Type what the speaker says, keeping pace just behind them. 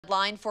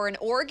deadline for an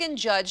Oregon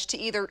judge to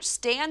either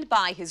stand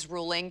by his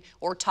ruling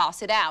or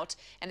toss it out,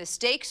 and the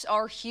stakes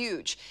are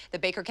huge. The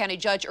Baker County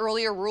judge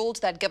earlier ruled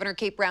that Governor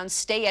Kate Brown's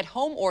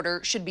stay-at-home order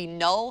should be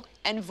null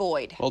and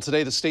void. Well,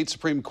 today the state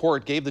Supreme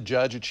Court gave the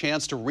judge a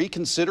chance to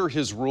reconsider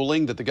his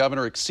ruling that the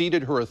governor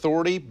exceeded her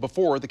authority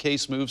before the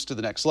case moves to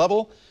the next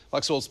level.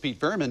 Fox 12's Pete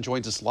Ferryman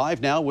joins us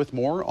live now with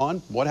more on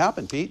what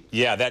happened. Pete?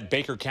 Yeah, that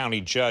Baker County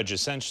judge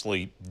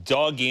essentially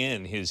dug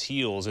in his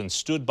heels and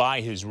stood by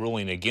his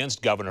ruling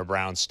against Governor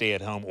Brown's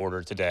stay-at-home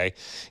order today.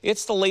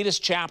 It's the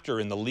latest chapter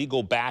in the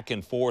legal back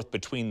and forth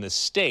between the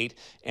state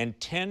and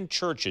 10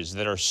 churches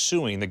that are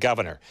suing the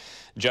governor.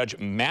 Judge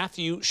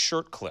Matthew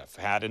Shurtleff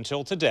had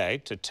until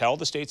today to tell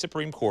the state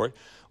Supreme Court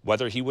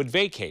whether he would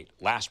vacate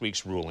last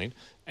week's ruling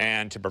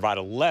and to provide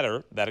a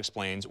letter that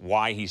explains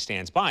why he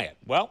stands by it.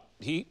 Well,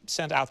 he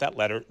sent out that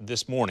letter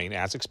this morning,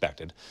 as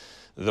expected.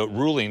 The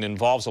ruling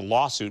involves a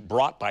lawsuit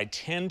brought by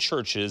 10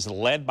 churches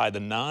led by the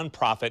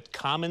nonprofit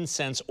Common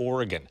Sense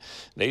Oregon.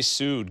 They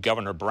sued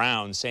Governor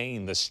Brown,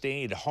 saying the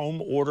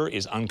stay-at-home order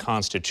is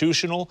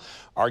unconstitutional,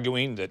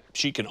 arguing that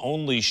she can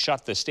only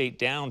shut the state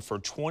down for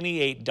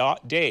 28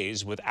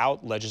 days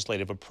without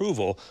legislative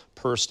approval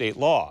per state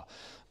law.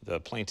 The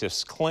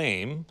plaintiff's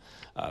claim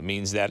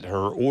means that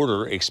her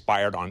order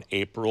expired on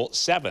April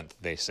 7th,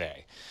 they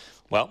say.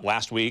 Well,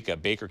 last week, a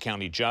Baker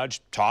County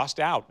judge tossed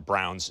out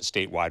Brown's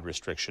statewide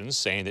restrictions,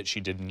 saying that she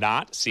did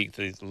not seek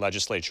the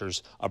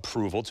legislature's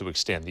approval to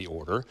extend the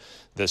order.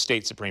 The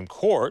state Supreme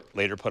Court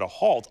later put a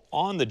halt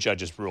on the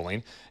judge's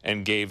ruling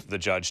and gave the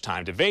judge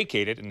time to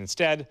vacate it, and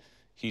instead,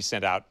 he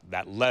sent out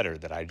that letter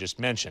that I just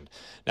mentioned.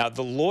 Now,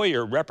 the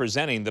lawyer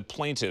representing the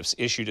plaintiffs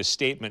issued a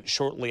statement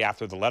shortly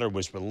after the letter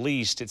was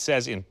released. It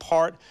says, in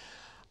part,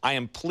 "I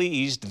am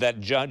pleased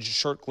that Judge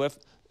Shurtleff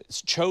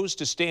chose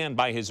to stand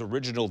by his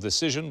original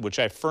decision, which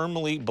I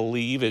firmly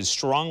believe is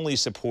strongly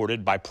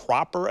supported by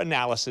proper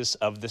analysis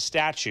of the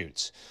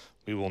statutes.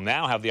 We will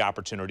now have the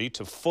opportunity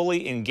to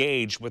fully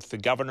engage with the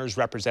governor's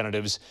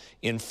representatives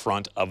in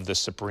front of the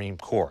Supreme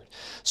Court."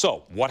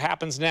 So what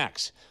happens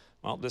next?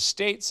 Well, the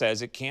state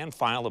says it can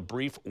file a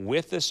brief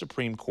with the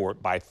Supreme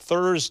Court by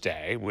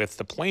Thursday, with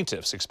the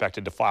plaintiffs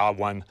expected to file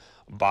one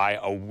by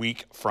a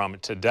week from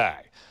today.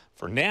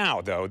 For now,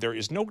 though, there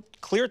is no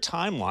clear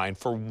timeline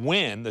for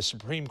when the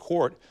Supreme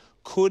Court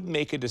could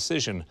make a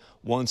decision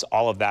once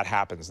all of that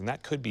happens, and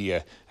that could be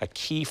a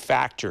key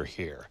factor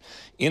here.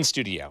 In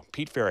studio,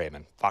 Pete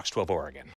Ferryman, Fox 12 Oregon.